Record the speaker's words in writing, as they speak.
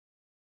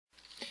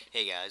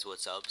Hey guys,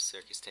 what's up?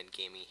 Circus 10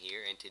 Gaming here,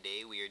 and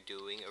today we are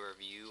doing a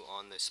review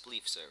on the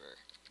Spleef server.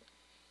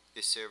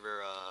 This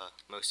server,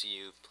 most of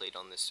you played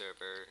on this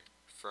server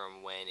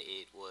from when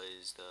it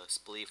was the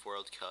Spleef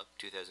World Cup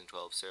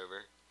 2012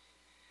 server.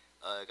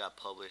 It got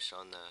published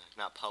on the,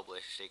 not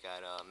published, it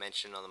got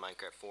mentioned on the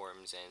Minecraft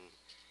forums, and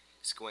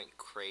it's went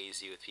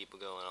crazy with people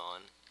going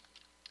on.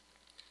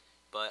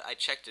 But I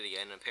checked it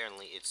again, and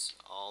apparently it's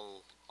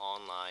all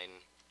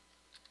online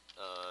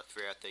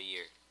throughout the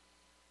year.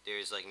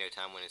 There's like no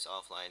time when it's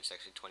offline. It's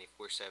actually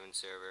 24/7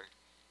 server.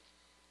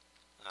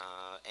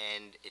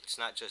 And it's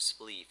not just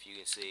Spleef. You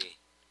can see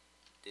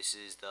this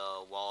is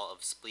the wall of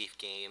Spleef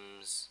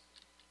games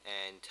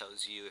and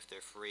tells you if they're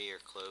free or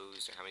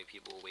closed or how many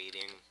people are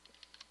waiting.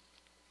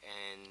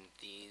 And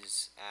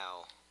these,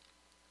 ow,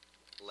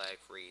 lag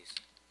freeze.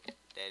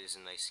 That is a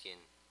nice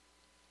skin.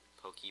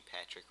 Pokey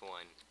Patrick 1.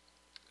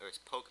 Or it's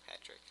Poke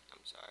Patrick,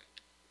 I'm sorry.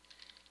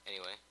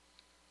 Anyway,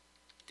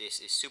 this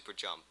is Super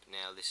Jump.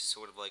 Now this is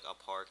sort of like a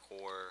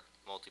parkour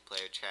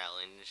multiplayer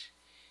challenge.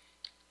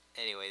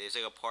 Anyway, there's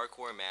like a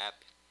parkour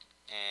map,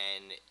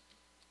 and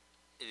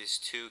it is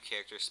two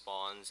character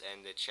spawns,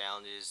 and the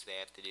challenges they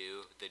have to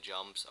do, the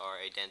jumps, are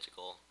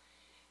identical.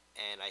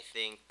 And I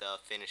think the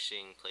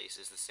finishing place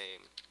is the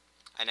same.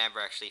 I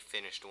never actually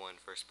finished one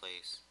first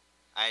place.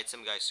 I had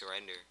some guy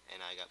surrender,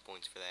 and I got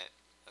points for that.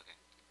 Okay.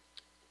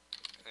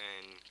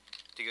 And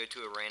to go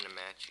to a random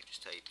match, you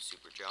just type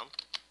Super Jump.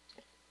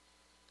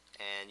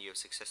 And you have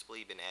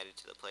successfully been added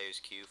to the player's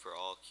queue for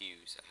all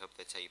queues. I hope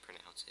that's how you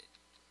pronounce it.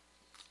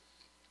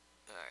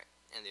 Alright,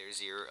 and there's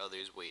 0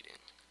 others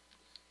waiting.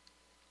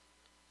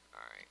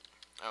 Alright.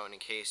 Oh, and in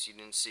case you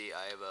didn't see,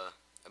 I have a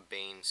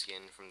Bane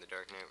skin from the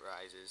Dark Knight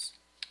Rises.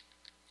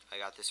 I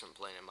got this from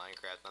playing in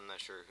Minecraft. I'm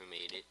not sure who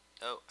made it.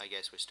 Oh, I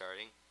guess we're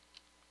starting.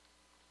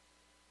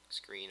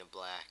 Screen of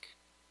black.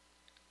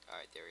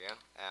 Alright, there we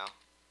go. Ow.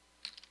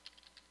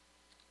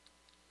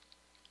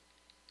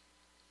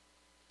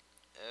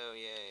 Oh,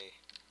 yay.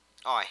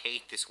 Oh, I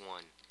hate this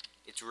one.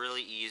 It's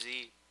really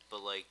easy,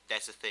 but like,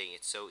 that's the thing.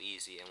 It's so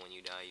easy, and when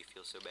you die, you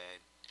feel so bad.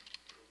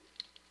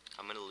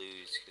 I'm gonna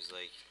lose, because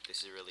like,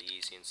 this is really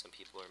easy, and some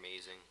people are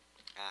amazing.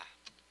 Ah.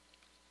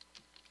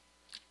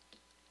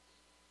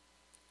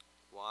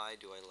 Why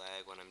do I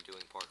lag when I'm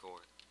doing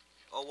parkour?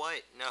 Oh,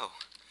 what? No.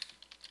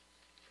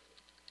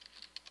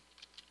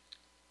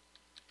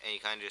 And you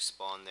kind of just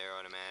spawn there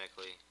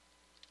automatically.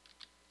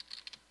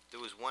 There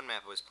was one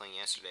map I was playing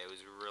yesterday. It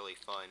was really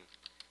fun.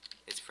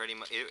 It's pretty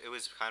much, it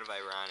was kind of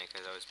ironic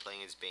because I was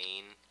playing as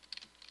Bane,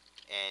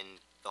 and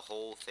the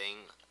whole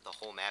thing,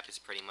 the whole map is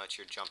pretty much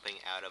you're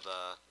jumping out of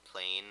a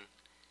plane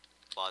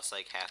while it's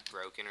like half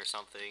broken or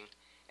something,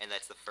 and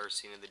that's the first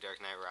scene of The Dark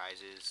Knight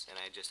Rises,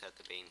 and I just had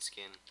the Bane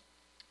skin.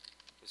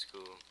 It was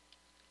cool.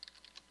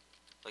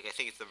 Like, I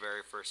think it's the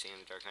very first scene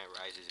of The Dark Knight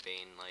Rises,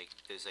 Bane, like,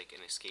 there's like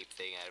an escape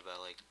thing out of a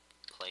like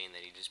plane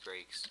that he just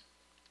breaks.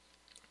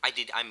 I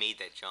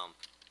made that jump.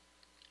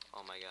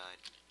 Oh my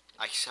god.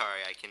 Sorry,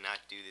 I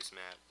cannot do this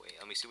map. Wait,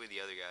 let me see where the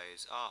other guy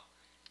is. Oh.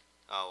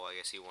 Oh, well, I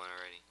guess he won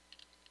already.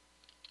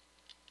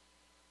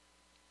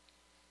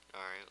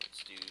 Alright,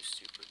 let's do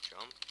Super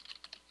Jump.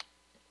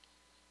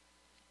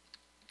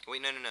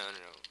 Wait, no.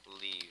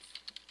 Leave.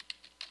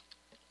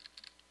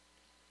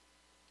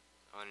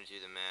 I want to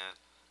do the map.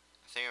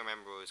 I think I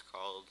remember what it was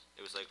called.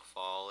 It was like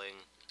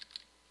falling.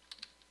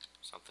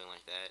 Something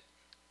like that.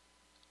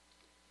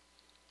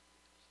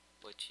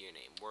 What's your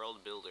name?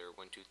 World Builder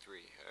 123.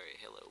 Alright,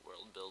 hello,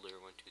 World Builder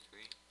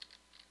 123.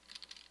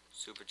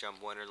 Super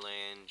Jump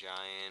Wonderland,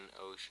 Giant,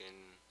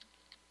 Ocean,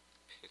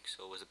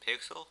 Pixel. Was it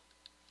Pixel?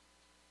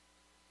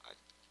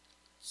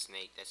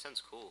 Snake. That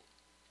sounds cool.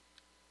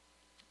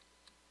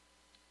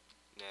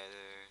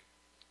 Nether.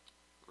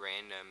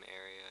 Random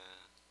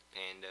Area.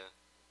 Panda.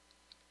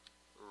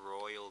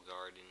 Royal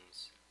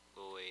Gardens.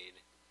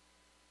 Void.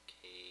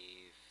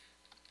 Cave.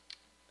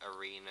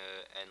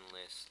 Arena.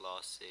 Endless.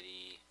 Lost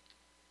City.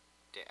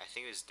 I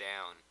think it was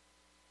down.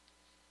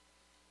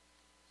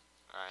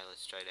 Alright,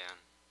 let's try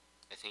down.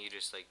 I think you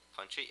just like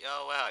punch it.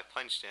 Oh wow, I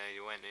punched it and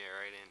it went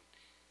right in.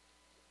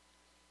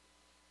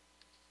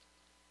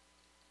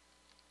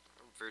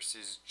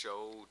 Versus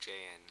Joe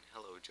Jan.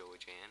 Hello, Joe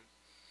Jan.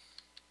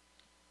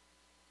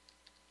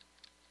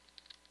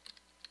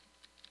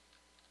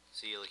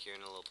 See, like you're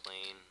in a little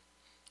plane.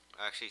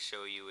 I'll actually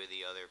show you where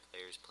the other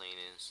player's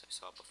plane is. I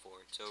saw it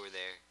before. It's over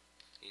there.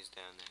 He's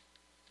down there.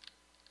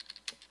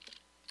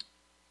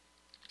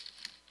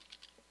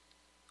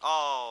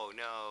 Oh,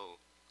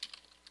 no.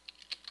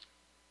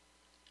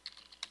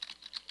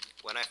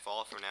 When I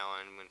fall from now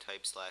on, I'm going to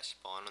type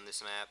 /spawn on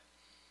this map.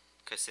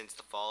 Because since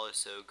the fall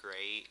is so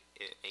great,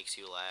 it makes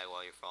you lag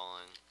while you're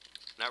falling.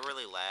 Not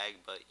really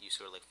lag, but you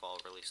sort of like fall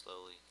really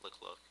slowly.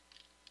 Look.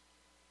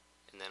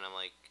 And then I'm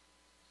like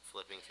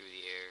flipping through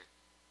the air.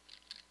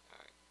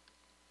 Alright.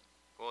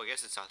 Well, I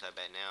guess it's not that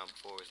bad now.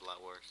 Before it was a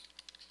lot worse.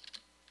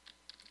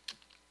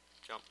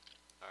 Jump.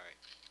 Alright.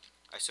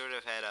 I sort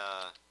of had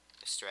a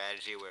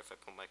strategy where if I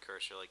put my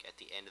cursor like at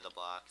the end of the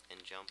block, then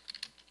jump.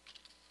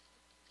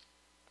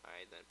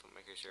 Alright, then put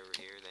my cursor over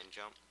here, then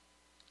jump.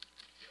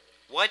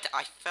 What?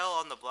 I fell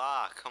on the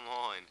block. Come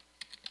on.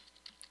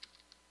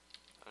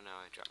 Oh no,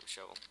 I dropped my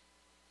shovel.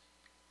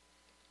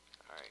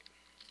 Alright.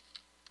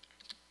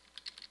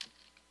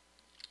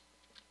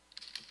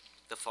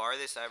 The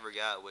farthest I ever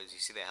got was, you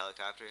see that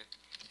helicopter?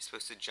 You're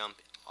supposed to jump,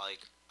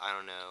 like, I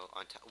don't know,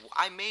 on top.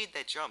 I made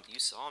that jump. You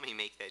saw me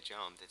make that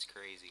jump. That's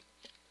crazy.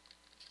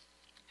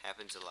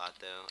 Happens a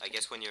lot, though. I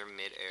guess when you're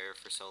mid-air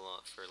for so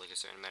long, for like a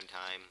certain amount of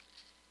time,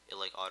 it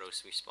like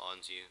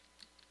auto-respawns you.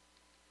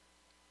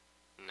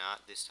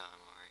 Not this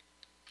time, alright.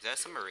 Is that a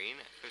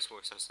submarine? I could have swore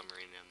I saw a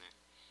submarine down there.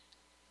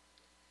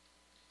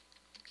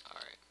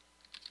 Alright.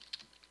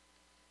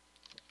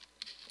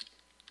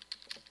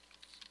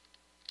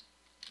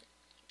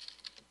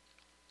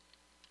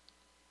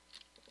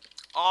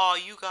 Oh,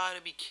 you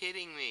gotta be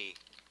kidding me.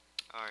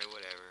 Alright,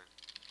 whatever.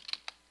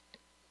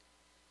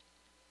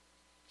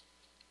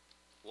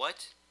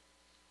 What?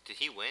 Did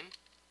he win?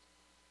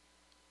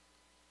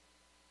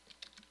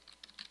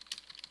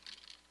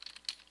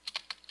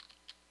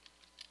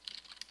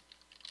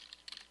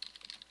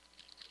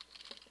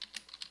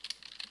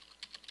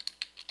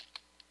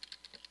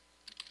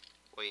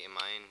 Wait, am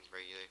I in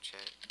regular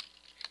chat?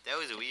 That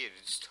was weird.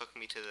 It just took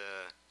me to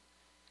the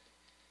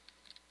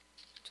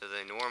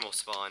normal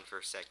spawn for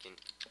a second,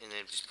 and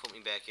then just put me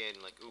back in.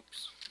 Like,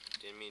 oops,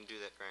 didn't mean to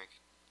do that prank.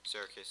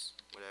 Circus,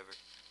 whatever.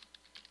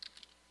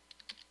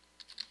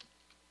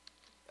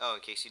 Oh,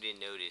 in case you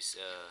didn't notice,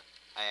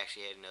 I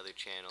actually had another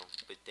channel,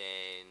 but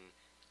then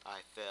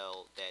I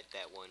felt that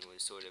that one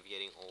was sort of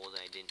getting old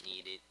and I didn't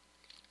need it,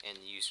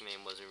 and the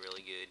username wasn't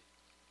really good.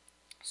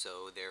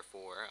 So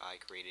therefore, I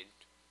created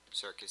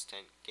Circus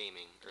Tent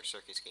Gaming, or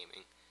Circus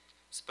Gaming.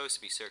 It's supposed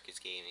to be Circus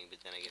Gaming, but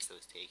then I guess that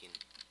was taken.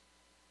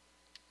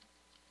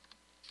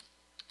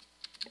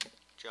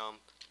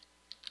 Jump.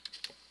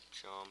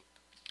 Jump.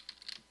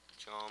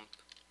 Jump.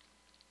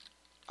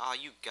 Ah,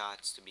 you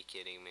gots to be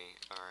kidding me.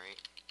 Alright.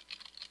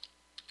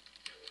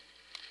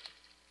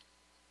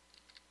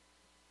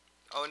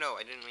 Oh no,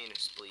 I didn't mean to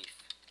spleef.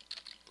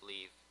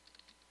 Leave.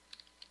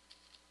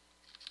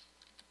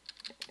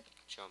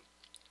 Jump.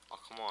 Oh,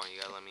 come on, you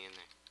gotta let me in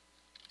there.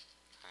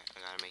 Alright, I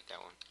gotta make that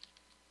one.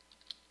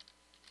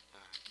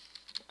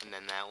 Alright. And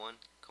then that one.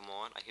 Come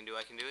on, I can do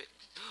it.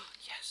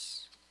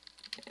 Yes!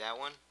 That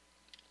one.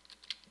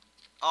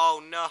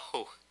 Oh no!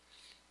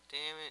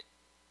 Damn it.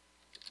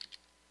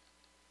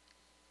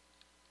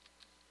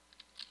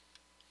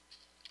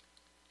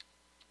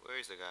 Where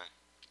is the guy?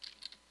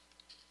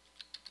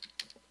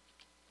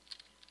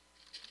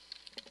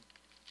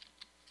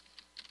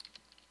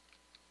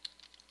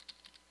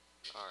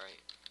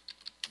 Alright.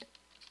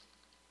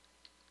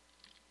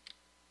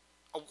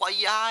 Oh, why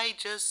I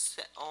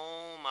just...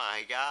 Oh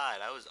my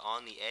god, I was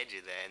on the edge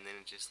of that and then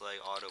it just like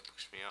auto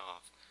pushed me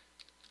off.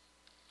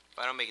 If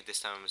I don't make it this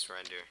time, I'm gonna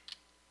surrender.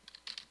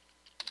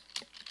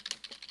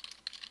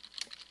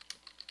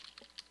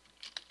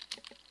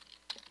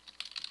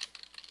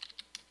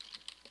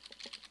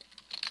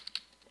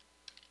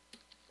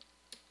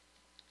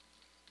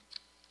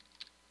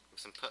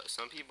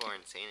 Some people are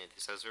insane at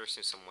this. I was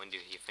versing some one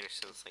dude, he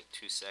finished in like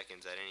 2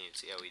 seconds. I didn't even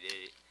see how he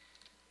did it.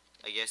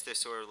 I guess there's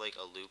sort of like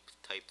a loop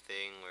type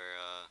thing where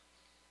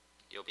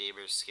you'll be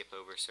able to skip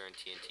over certain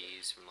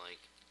TNTs from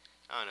like,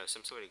 I don't know,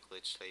 some sort of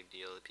glitch type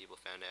deal that people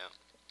found out.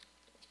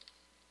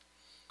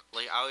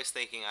 Like, I was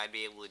thinking I'd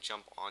be able to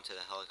jump onto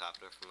the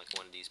helicopter from like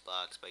one of these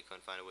blocks, but I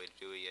couldn't find a way to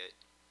do it yet.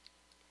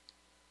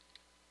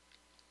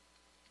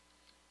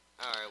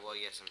 Alright, well,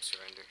 yes, I'm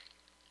surrender.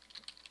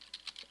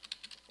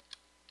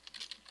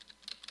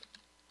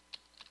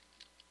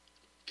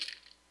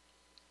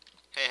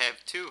 Hey, I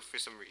have 2 for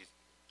some reason.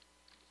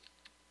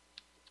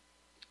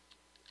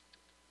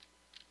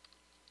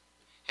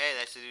 Hey,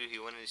 that's the dude who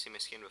wanted to see my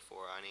skin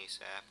before, on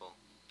Ace Apple.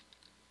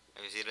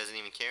 Because he doesn't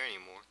even care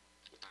anymore.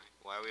 Alright,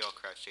 why are we all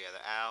crouched together?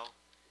 Ow.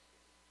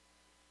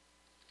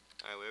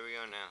 Alright, where are we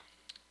going now?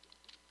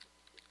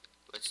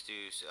 Let's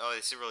do... Oh,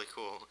 this is really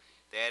cool.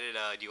 They added,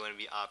 do you want to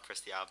be op,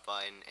 press the op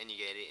button, and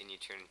you get it, and you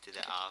turn it to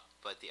the op,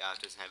 but the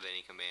op doesn't have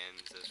any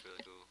commands. That's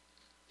really cool.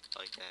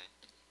 I like that.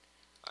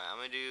 Alright,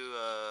 I'm gonna do,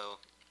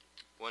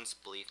 1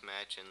 Spleef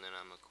match, and then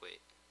I'm gonna quit.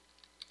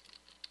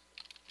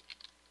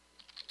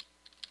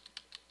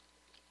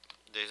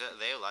 They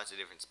have lots of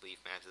different Spleef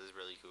maps. This is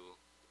really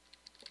cool.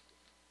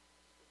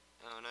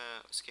 Oh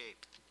no,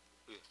 escape.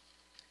 Ooh.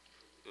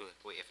 Ooh.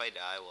 Wait, if I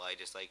die, will I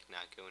just like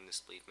not go into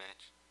Spleef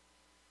match?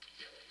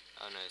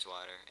 Oh no, there's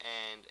water.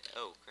 And,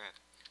 oh crap.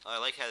 Oh,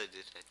 I like how they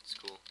did that. It's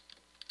cool.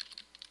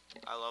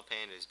 I love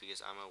pandas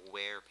because I'm a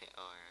panda.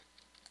 Oh, alright.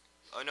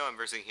 Oh no, I'm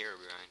versing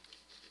Herobrine.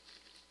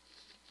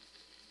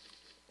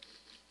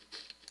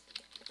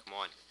 Come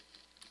on.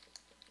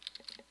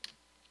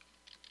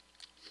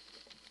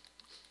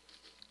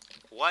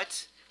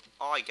 What?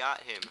 Oh, I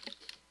got him.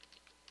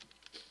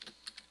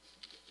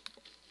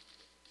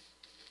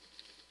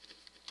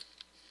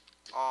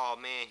 Oh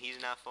man,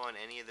 he's not falling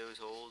any of those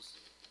holes.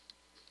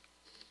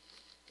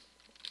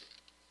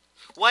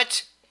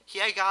 What?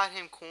 I got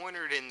him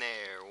cornered in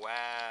there.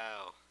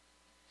 Wow.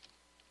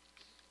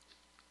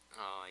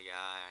 Oh my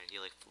god, he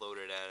like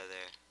floated out of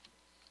there.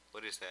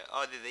 What is noticed that.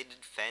 Oh, they did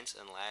fence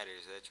and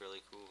ladders. That's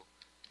really cool.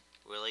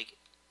 We're like,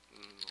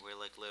 we're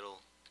like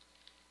little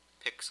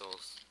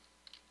pixels.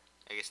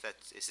 I guess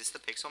that's. Is this the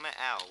pixel map?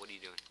 Ow! What are you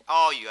doing?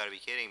 Oh, you gotta be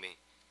kidding me.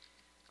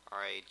 All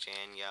right,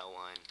 Jan got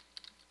one.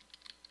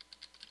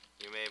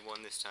 You may have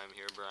won this time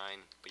here,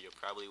 Brian, but you'll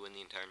probably win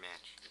the entire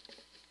match.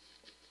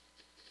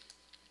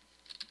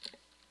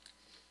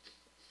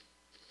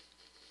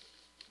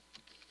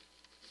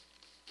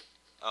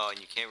 Oh, and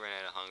you can't run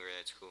out of hunger.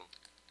 That's cool.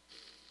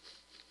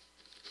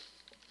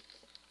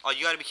 Oh,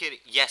 you gotta be kidding.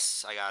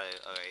 Yes, I got it.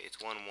 Alright, it's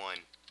 1-1.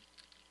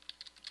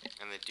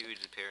 And the dude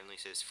apparently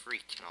says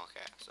freak in all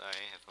caps. Alright,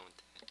 have fun with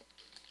that.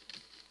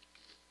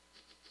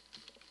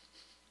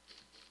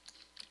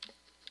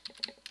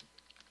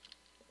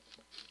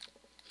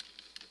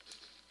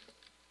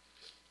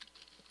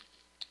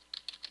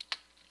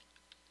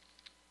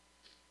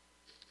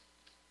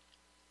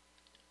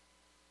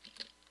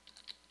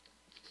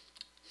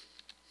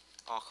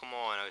 Oh, come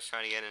on. I was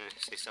trying to get him to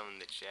say something in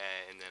the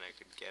chat, and then I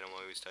could get him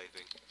while he was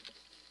typing.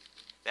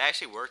 That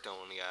actually worked on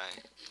one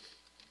guy.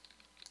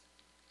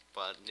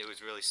 But it was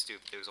really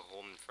stupid. There was a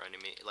hole in front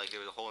of me. Like, there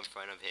was a hole in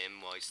front of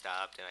him while he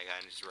stopped, and I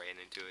kind of just ran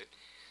into it.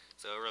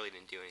 So it really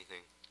didn't do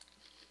anything.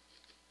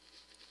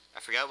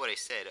 I forgot what I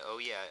said.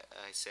 Oh, yeah,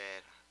 I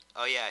said,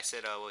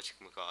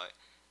 whatchamacallit.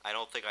 I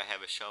don't think I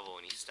have a shovel,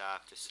 and he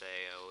stopped to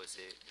say,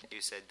 you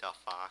said the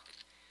fuck.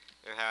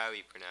 Or however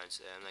you pronounce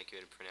it. I'm not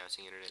good at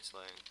pronouncing internet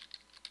slang.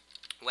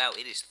 Wow,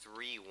 it is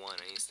 3-1.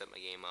 I need to step my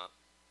game up.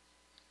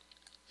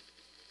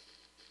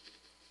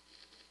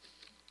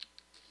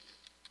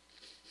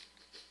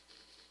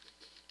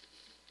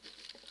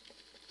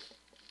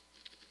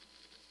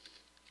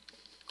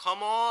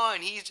 Come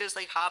on! He's just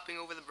like hopping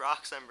over the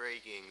blocks I'm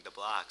breaking. The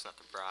blocks, not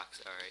the brocks.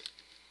 Alright.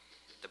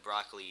 The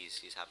broccolis.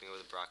 He's hopping over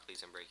the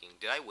broccolis I'm breaking.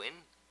 Did I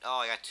win?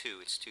 Oh, I got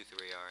 2. It's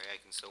 2-3. Alright, I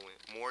can still win.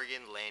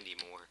 Morgan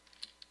Landymore.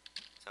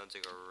 Sounds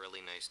like a really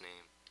nice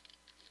name.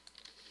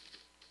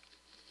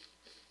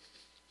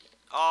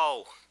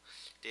 Oh!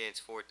 Damn,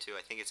 it's 4-2.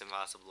 I think it's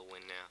impossible to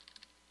win now.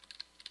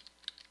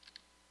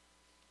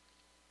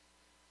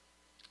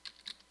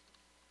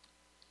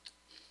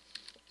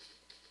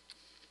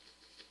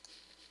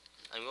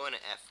 I'm going to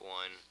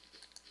F1.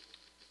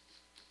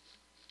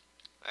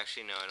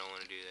 Actually, no, I don't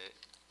want to do that.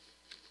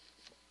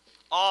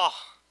 Oh!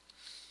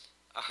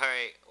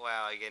 Alright,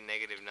 wow, I get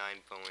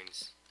 -9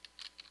 points.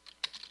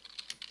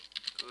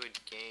 Good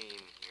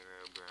game,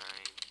 Hero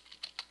Brian.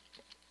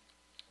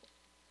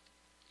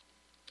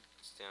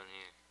 It's down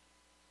here.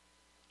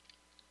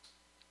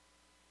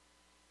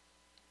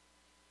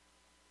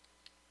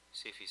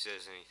 See if he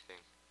says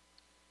anything.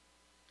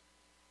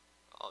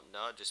 Oh,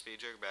 no, just be a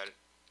jerk about it.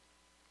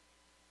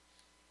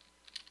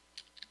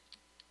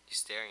 He's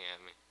staring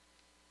at me.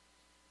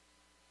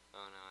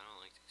 Oh no, I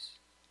don't like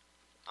this.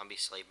 I'll be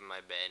sleeping in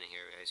my bed, and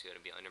here guys gotta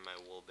be under my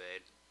wool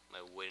bed.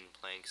 My wooden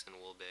planks and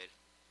wool bed.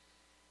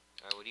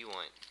 Alright, what do you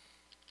want?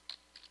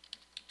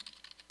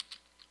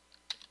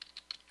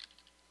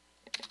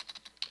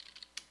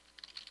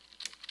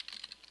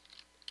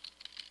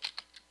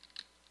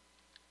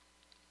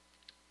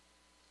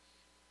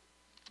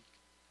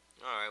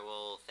 Alright,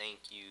 well,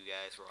 thank you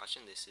guys for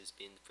watching. This has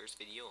been the first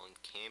video on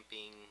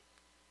camping.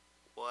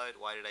 What?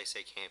 Why did I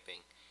say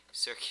camping?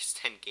 Circus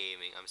 10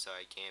 Gaming. I'm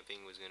sorry,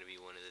 camping was going to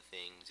be one of the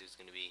things. It was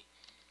going to be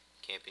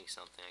camping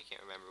something. I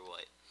can't remember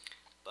what.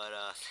 But,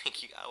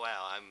 thank you. Oh,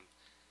 wow, I'm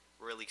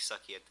really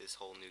sucky at this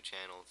whole new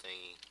channel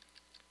thingy.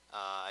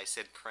 I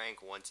said prank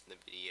once in the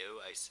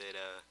video. I said,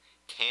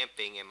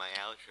 camping in my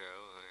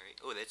outro. Alright.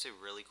 Oh, that's a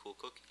really cool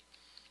cookie.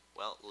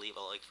 Well, leave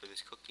a like for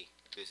this cookie.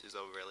 This is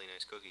a really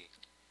nice cookie.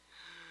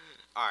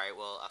 Alright,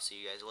 well, I'll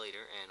see you guys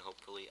later, and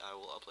hopefully I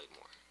will upload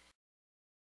more.